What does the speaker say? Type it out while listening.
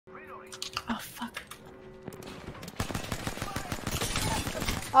Oh, fuck.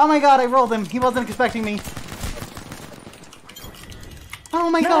 Oh my god, I rolled him. He wasn't expecting me. Oh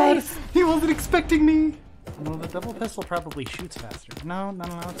my god, he wasn't expecting me. Well, the double pistol probably shoots faster. No,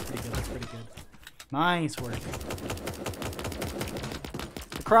 that's pretty good. That's pretty good. Nice work.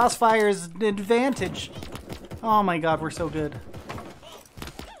 The crossfire is an advantage. Oh my god, we're so good.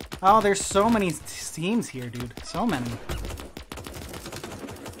 Oh, there's so many teams here, dude. So many.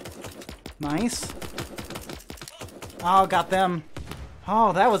 Nice. Oh, got them.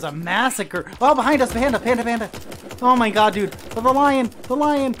 Oh, that was a massacre. Oh, behind us, Panda. Oh my god, dude. The lion.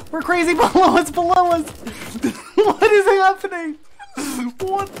 We're crazy. Below us. What is happening?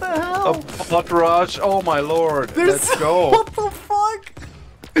 What the hell? A butt rush. Oh my lord. Let's go. What the fuck?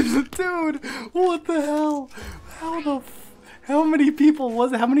 Dude, what the hell? How many people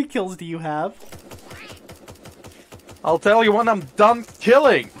was it? How many kills do you have? I'll tell you when I'm done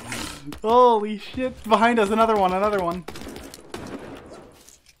killing. Holy shit. Behind us, another one.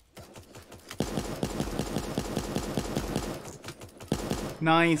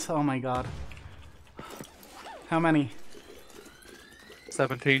 Nice. Oh my god. How many?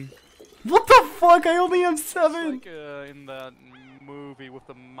 17. What the fuck? I only have 7. It's like in that movie with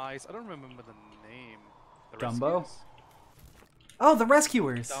the mice. I don't remember the name. The Dumbo? Rescuers? Oh, the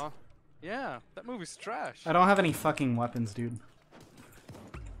Rescuers. Yeah, that movie's trash. I don't have any fucking weapons, dude.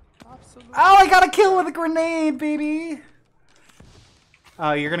 Absolutely. Oh, I got a kill with a grenade, baby.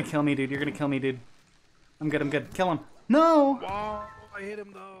 Oh, you're gonna kill me, dude. I'm good. Kill him. No. Wow, I hit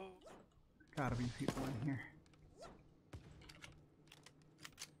him though. Gotta be people in here.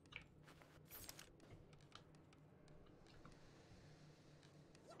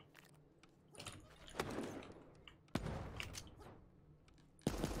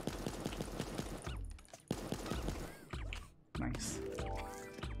 Nice.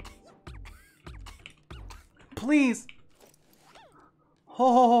 Please.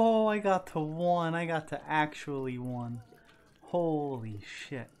 Oh, I got to 1. I got to actually 1. Holy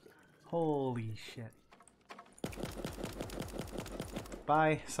shit.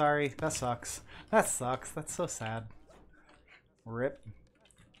 Bye. Sorry. That sucks. That's so sad. Rip.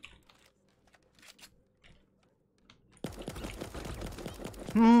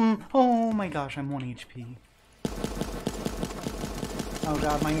 Oh my gosh, I'm 1 HP. Oh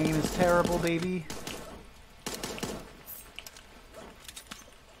god, my aim is terrible, baby.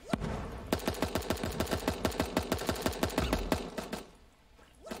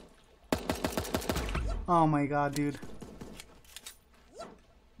 Oh my god, dude.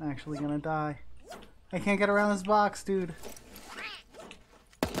 I'm actually gonna die. I can't get around this box, dude.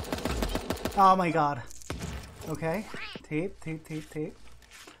 Oh my god. Okay. Tape.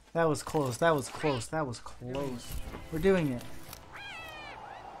 That was close. We're doing it.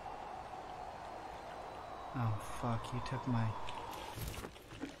 Oh fuck, you took my...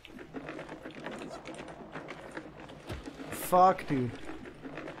 Fuck, dude.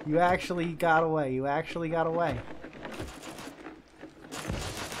 You actually got away.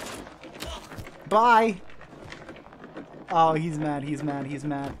 Bye! Oh, he's mad.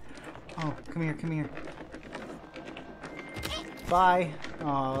 Oh, come here. Bye.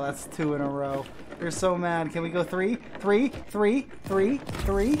 Oh, that's 2 in a row. You're so mad. Can we go 3? 3?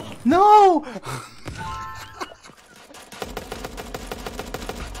 No!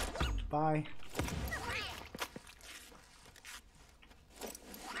 Bye.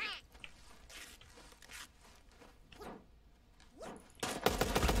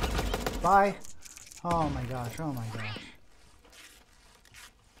 Bye. Oh my gosh. We're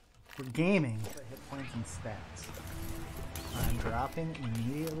gaming. Hit points and stats. I'm dropping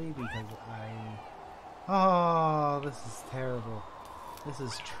immediately because Oh, this is terrible. This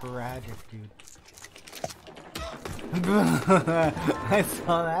is tragic, dude. I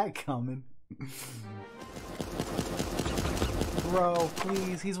saw that coming. Bro,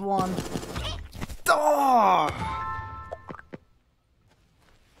 please, he's 1. Oh!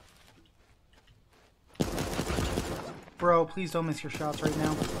 Bro, please don't miss your shots right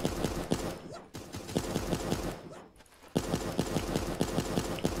now.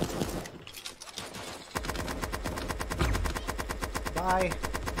 Bye.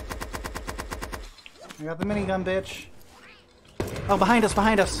 I got the minigun, bitch. Oh, behind us.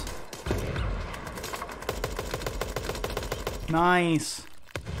 Nice.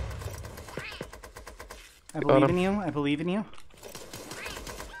 I believe in you.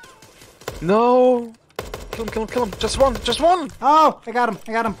 No. Kill him. Just one. Oh, I got him.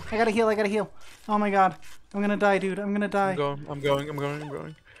 I gotta heal. Oh my god. I'm gonna die, dude. I'm going. I'm going.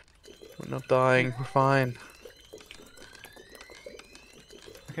 We're not dying. We're fine.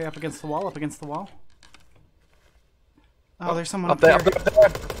 Okay, up against the wall, up against the wall. Oh, there's someone Up there, here. up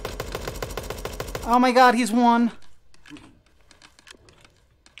there. Oh my god, he's one.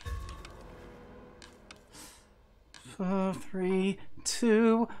 Three,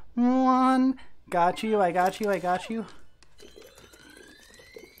 two, one. Got you, I got you, I got you.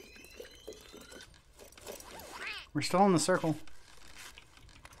 We're still in the circle.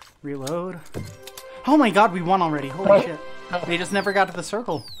 Reload. Oh my god, we won already. Holy shit. They just never got to the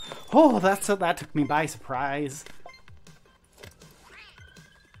circle. Oh, that took me by surprise.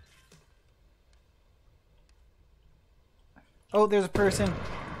 Oh, there's a person.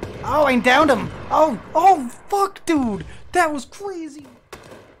 Oh, I downed him. Oh, fuck, dude. That was crazy.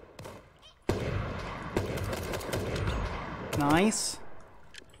 Nice.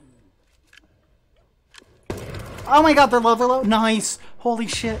 Oh my god, they're low, they're low. Nice. Holy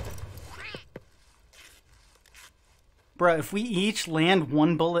shit. Bruh, if we each land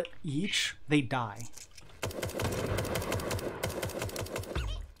one bullet each, they die.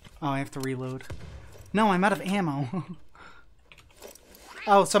 Oh, I have to reload. No, I'm out of ammo.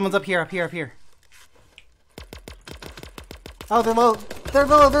 Oh, someone's up here, up here, up here. Oh, they're low. They're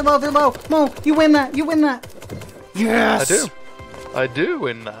low, they're low, they're low. Mo, you win that, you win that. Yes! I do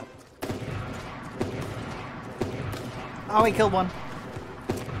win that. Oh, I killed one.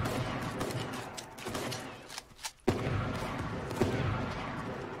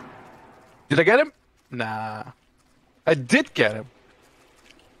 Did I get him? Nah. I did get him.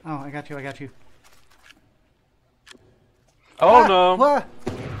 Oh, I got you, I got you. Oh no. What?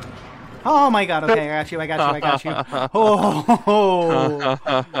 Oh my god, okay, I got you, I got you, I got you. Oh,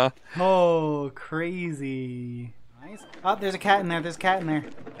 oh, crazy. Nice. Oh, there's a cat in there, there's a cat in there.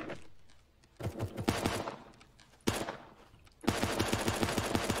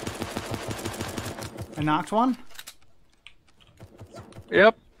 I knocked one.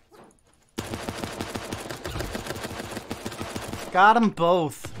 Yep. Got them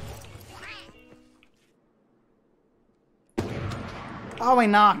both. Oh, I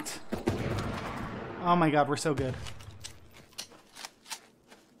knocked. Oh my god, we're so good.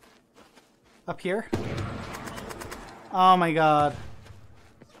 Up here? Oh my god.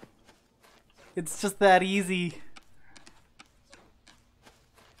 It's just that easy.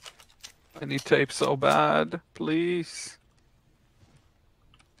 I need tape so bad, please.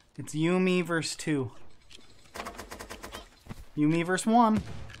 It's Yumi versus 2. Yumi versus 1.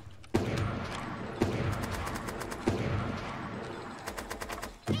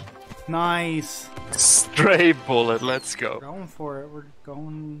 Nice. Stray bullet, let's go. We're going for it. We're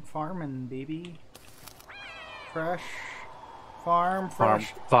going farming, baby. Fresh.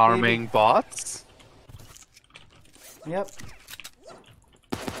 Fresh. Farming bots? Yep.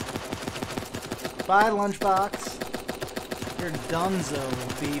 Bye, Lunchbox. You're donezo,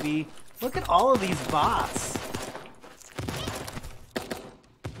 baby. Look at all of these bots.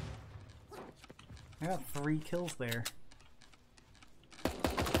 I got 3 kills there.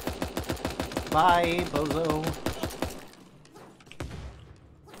 Bye, bozo.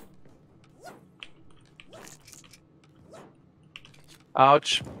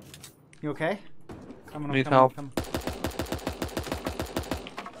 Ouch. You okay? Need help.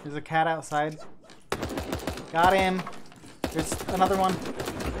 There's a cat outside. Got him. There's another one.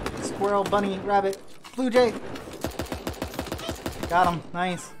 Squirrel, bunny, rabbit, blue jay. Got him.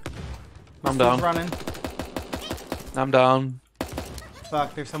 Nice. I'm He's down. running. I'm down.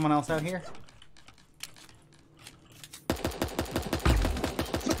 Fuck, there's someone else out here.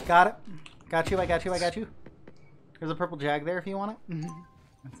 Got it. Got you, I got you, I got you. There's a purple jag there if you want it.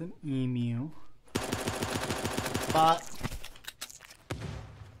 That's an emu. Bot.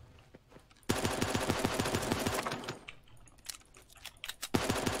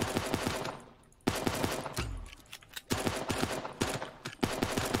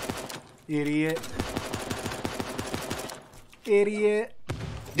 Idiot. Idiot.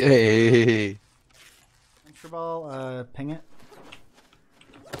 Yay. Venture ball, ping it.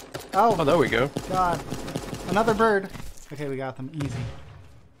 Oh, Oh, there we go. God. Another bird. Okay, we got them. Easy.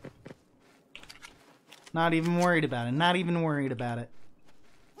 Not even worried about it. Not even worried about it.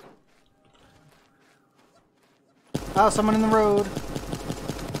 Oh, someone in the road.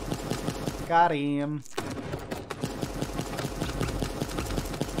 Got him.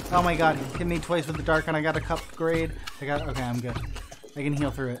 Oh my god, he hit me twice with the dark and I got a cup grade. Okay, I'm good. I can heal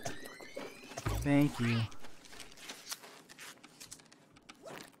through it. Thank you.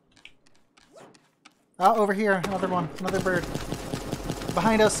 Oh, over here, another one, another bird.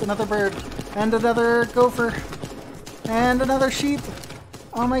 Behind us, another bird. And another gopher. And another sheep.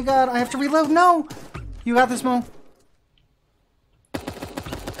 Oh my god, I have to reload. No! You got this, Mo.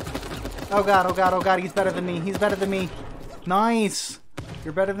 Oh god, oh god, oh god, he's better than me. He's better than me. Nice.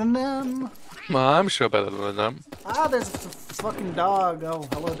 You're better than them. I'm sure better than them. Ah, there's a fucking dog. Oh,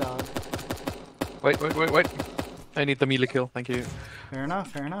 hello, dog. Wait. I need the melee kill, thank you. Fair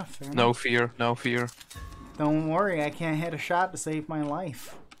enough, fair enough, fair enough. No fear, no fear. Don't worry, I can't hit a shot to save my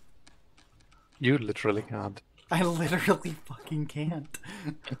life. You literally can't. I literally fucking can't.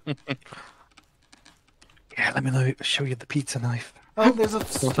 Yeah, let me show you the pizza knife. Oh, there's a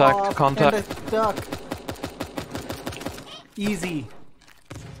Contact, saw contact. and a duck. Easy.